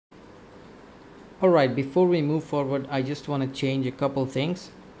Alright, before we move forward, I just want to change a couple things.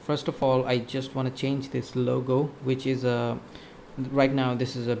 First of all, I just want to change this logo, which is right now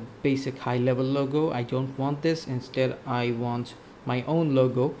this is a basic high level logo. I don't want this. Instead, I want my own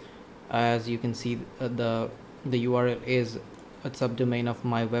logo. As you can see, the URL is a subdomain of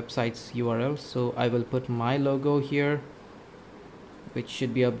my website's URL, so I will put my logo here, which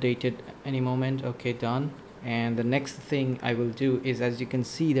should be updated any moment. Okay, done. And the next thing I will do is, as you can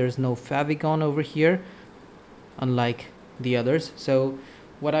see, there's no favicon over here, unlike the others. So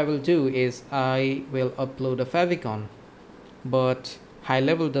what I will do is I will upload a favicon, but high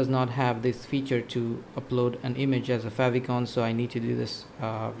level does not have this feature to upload an image as a favicon, so I need to do this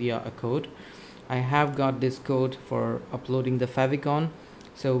via a code. I have got this code for uploading the favicon,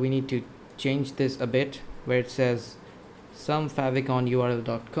 so we need to change this a bit. Where it says some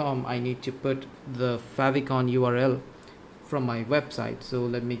faviconurl.com, I need to put the favicon URL from my website. So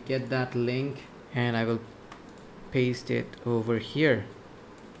let me get that link and I will paste it over here.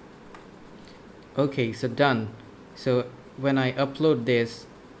 Okay, so done. So when I upload this,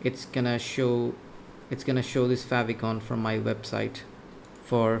 it's gonna show this favicon from my website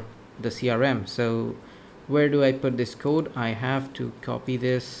for the CRM. So where do I put this code? I have to copy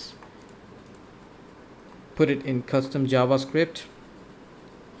this, put it in custom JavaScript,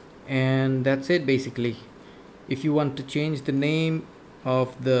 and that's it basically. If you want to change the name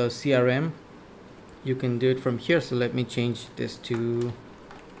of the CRM, you can do it from here. So let me change this to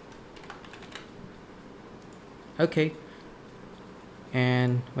okay,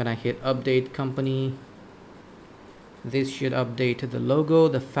 and when I hit update company, this should update the logo,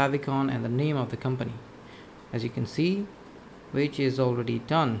 the favicon, and the name of the company, as you can see, which is already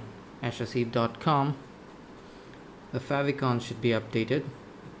done. ashaduzzaman.com. The favicon should be updated.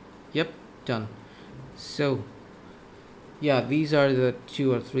 Yep, done. So yeah, these are the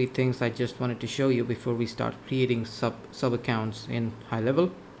 2 or 3 things I just wanted to show you before we start creating sub accounts in high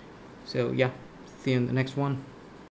level. So yeah, see you in the next one.